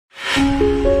Hello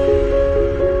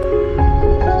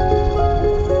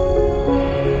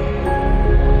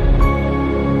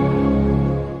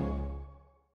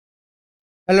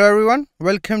everyone,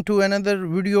 welcome to another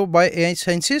video by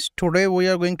AiS&x. Today we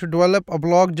are going to develop a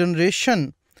blog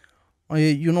generation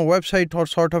website or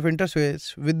sort of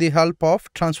interface with the help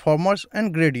of transformers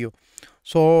and Gradio.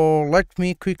 So let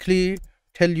me quickly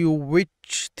tell you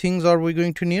which things are we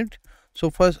going to need.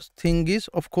 So first thing is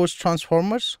of course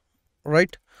transformers,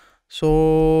 right?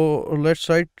 So let's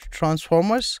write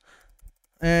transformers,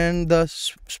 and the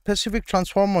specific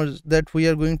transformers that we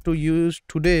are going to use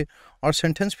today are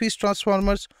sentence piece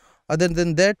transformers. Other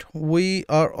than that, we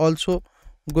are also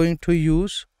going to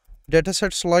use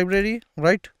datasets library,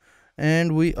 right?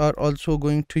 And we are also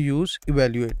going to use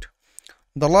evaluate.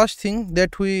 The last thing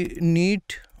that we need,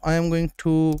 I am going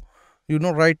to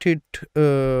write it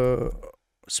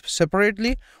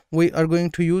separately. We are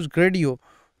going to use Gradio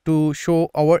to show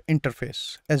our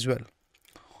interface as well.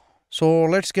 So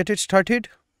let's get it started.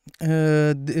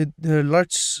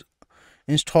 Let's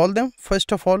install them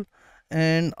first of all,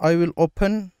 and I will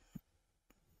open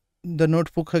the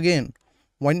notebook again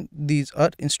when these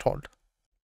are installed.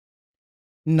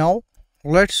 Now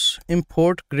let's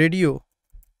import Gradio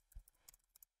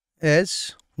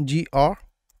as gr.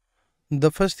 The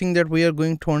first thing that we are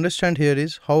going to understand here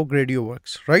is how Gradio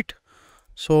works, right?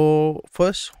 So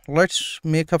first let's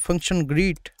make a function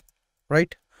greet,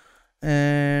 right?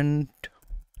 And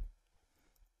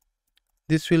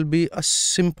this will be a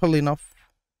simple enough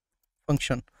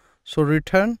function. So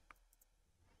return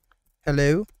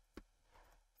hello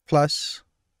plus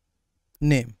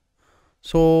name.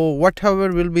 So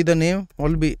whatever will be the name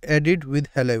will be added with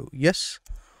hello. Yes.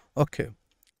 Okay.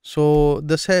 So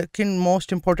the second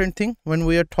most important thing when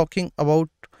we are talking about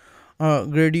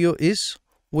Gradio is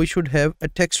we should have a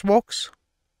text box,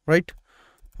 right,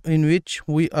 in which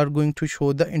we are going to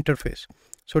show the interface.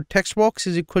 So text box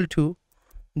is equal to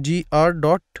gr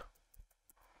dot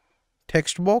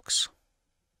text box,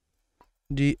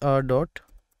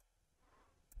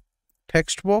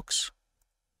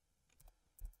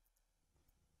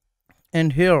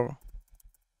 and here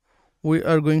we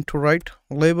are going to write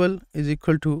label is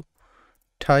equal to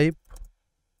type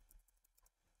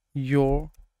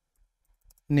your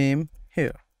name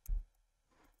here,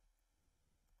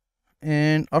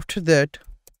 and after that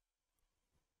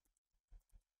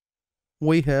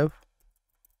we have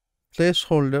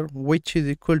placeholder which is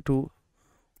equal to,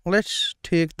 let's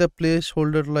take the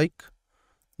placeholder like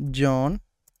John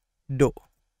Doe.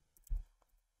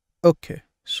 Okay,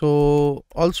 so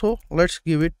also let's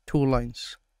give it 2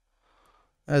 lines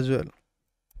as well.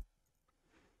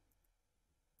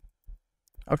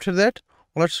 After that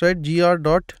let's write gr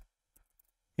dot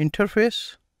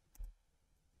interface,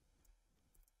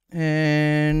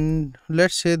 and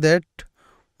let's say that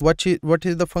what is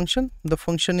the function? The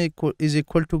function is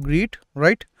equal to greet,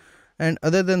 right? And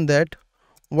other than that,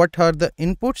 what are the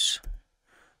inputs?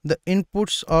 The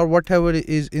inputs are whatever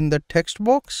is in the text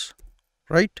box,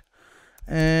 right?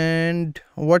 And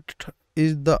what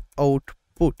is the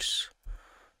outputs?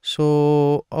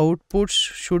 So outputs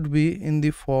should be in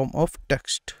the form of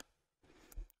text.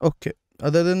 Okay,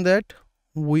 other than that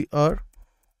we are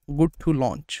good to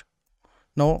launch.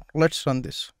 Now let's run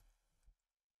this.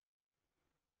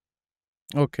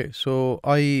 Okay, so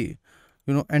I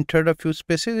entered a few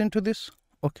spaces into this,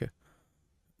 okay,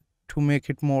 to make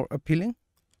it more appealing.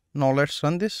 Now let's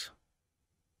run this.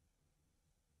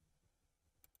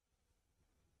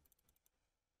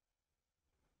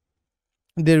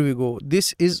 There we go.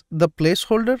 This is the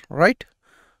placeholder, right?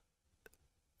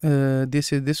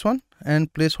 This is this one,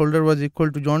 and placeholder was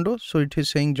equal to John Doe, so it is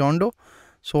saying John Doe.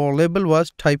 So label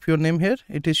was type your name here,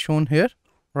 it is shown here,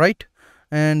 right?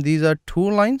 And these are 2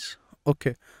 lines.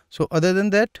 Okay, so other than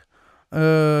that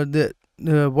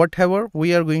whatever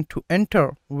we are going to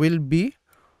enter will be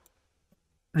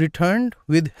returned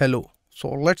with hello. So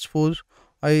let's suppose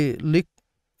I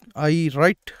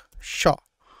write Shah,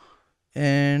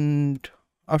 and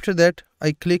after that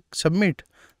I click submit,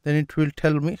 then it will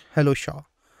tell me hello Shah.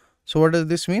 So what does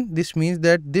this mean? This means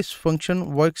that this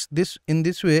function works in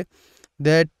this way,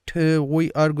 that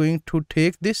we are going to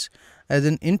take this as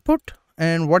an input,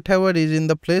 and whatever is in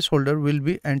the placeholder will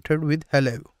be entered with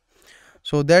hello.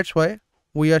 So that's why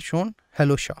we are shown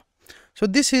hello Shah. So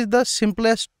this is the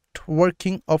simplest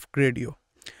working of Gradio.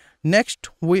 Next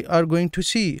we are going to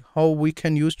see how we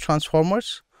can use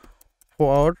transformers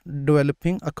for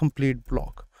developing a complete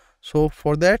block. So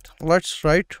for that let's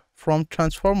write from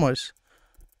transformers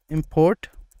import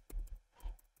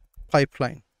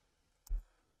pipeline,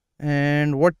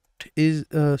 and what is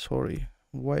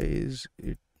why is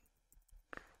it,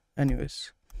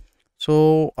 anyways.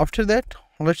 So after that,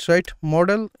 let's write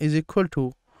model is equal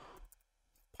to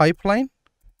pipeline.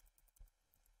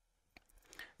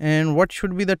 And what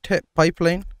should be the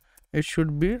pipeline? It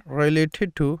should be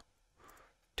related to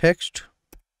text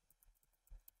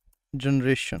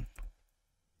generation.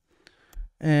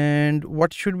 And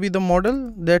what should be the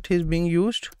model that is being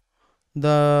used?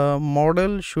 The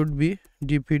model should be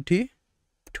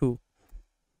GPT-2.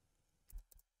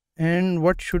 And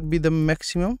what should be the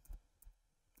maximum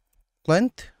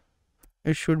length?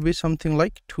 It should be something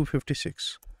like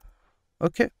 256.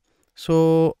 Okay,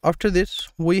 so after this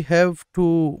we have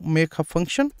to make a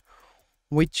function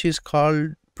which is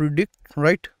called predict,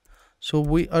 right? So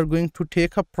we are going to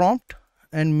take a prompt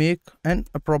and make an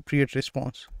appropriate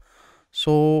response.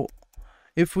 So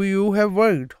if you have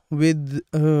worked with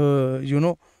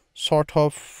sort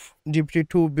of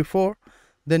GPT-2 before,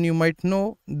 then you might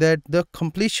know that the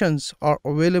completions are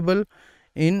available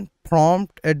in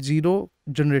prompt at 0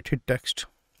 generated text.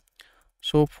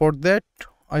 So for that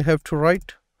I have to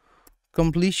write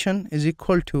completion is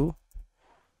equal to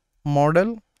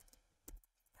model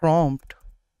prompt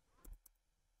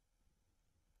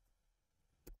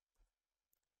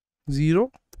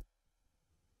 0,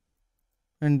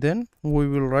 and then we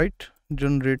will write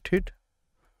generated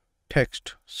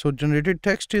text. So generated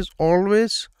text is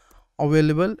always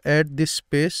available at this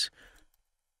space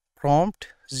prompt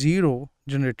 0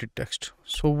 generated text.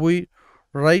 So we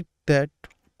write that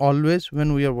always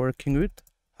when we are working with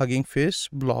Hugging Face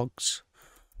blogs.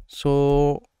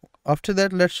 So after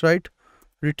that, let's write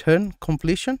return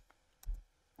completion.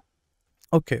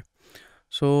 Okay,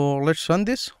 so let's run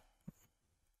this.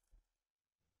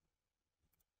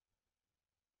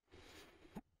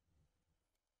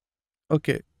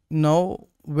 Okay, now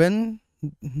when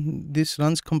this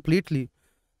runs completely,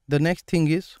 the next thing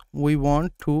is we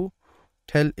want to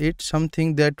tell it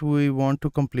something that we want to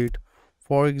complete.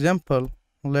 For example,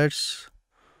 let's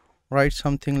write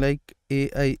something like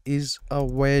AI is a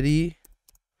very,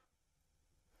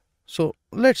 so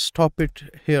let's stop it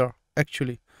here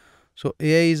actually. So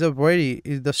AI is a very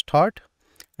is the start,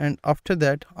 and after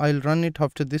that I'll run it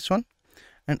after this one.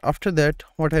 And after that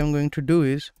what I'm going to do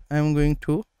is I'm going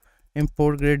to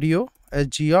import Gradio as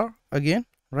gr again,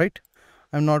 right?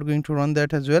 I'm not going to run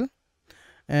that as well.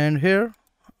 And here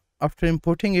after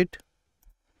importing it,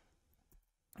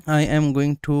 I am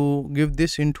going to give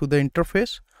this into the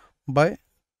interface by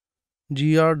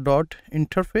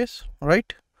gr.interface,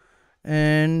 right?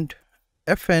 And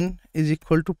fn is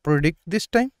equal to predict this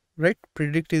time, right?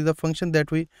 Predict is the function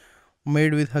that we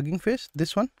made with Hugging Face,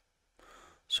 this one.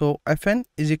 So fn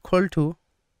is equal to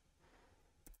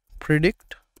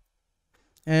predict,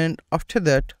 and after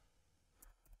that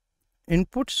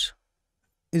inputs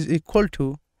is equal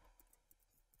to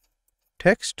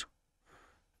text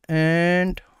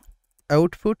and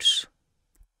outputs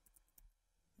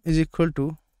is equal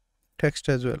to text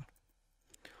as well.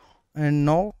 And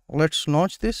now let's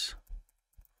launch this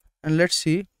and let's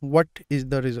see what is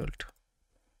the result.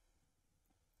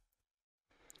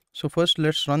 So first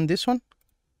let's run this one,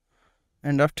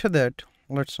 and after that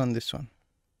let's run this one.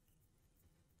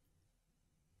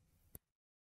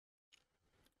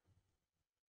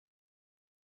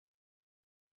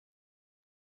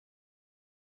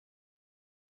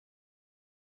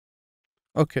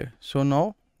 Okay, so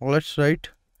now let's write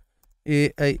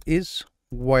AI is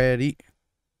very.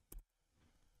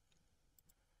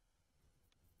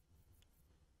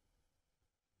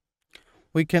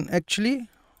 We can actually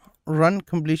run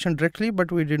completion directly,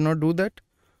 but we did not do that.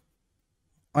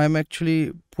 I am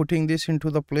actually putting this into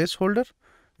the placeholder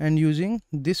and using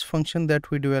this function that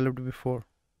we developed before.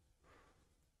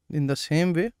 In the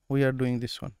same way we are doing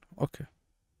this one. Okay,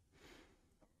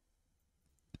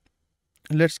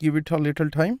 let's give it a little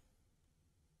time.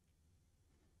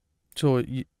 So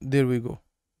there we go.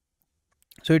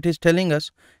 So it is telling us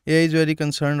AI is very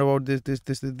concerned about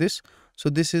this. So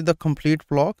this is the complete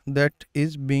block that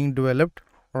is being developed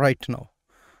right now.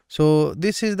 So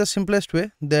this is the simplest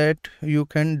way that you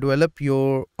can develop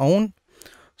your own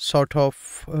sort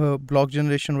of block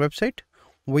generation website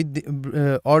with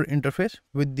the or interface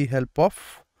with the help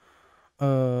of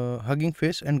Hugging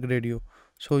Face and Gradio.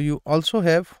 So you also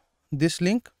have this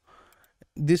link.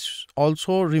 This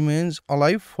also remains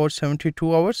alive for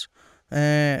 72 hours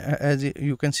as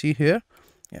you can see here,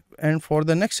 and for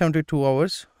the next 72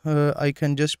 hours I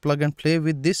can just plug and play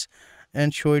with this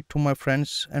and show it to my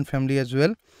friends and family as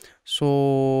well.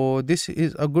 So this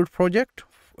is a good project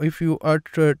if you are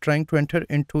trying to enter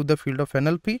into the field of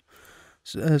NLP.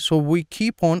 So we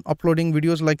keep on uploading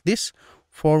videos like this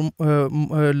for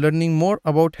learning more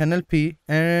about NLP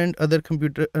and other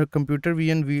computer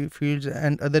vision fields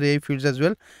and other AI fields as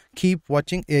well. Keep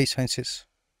watching AI Sciences.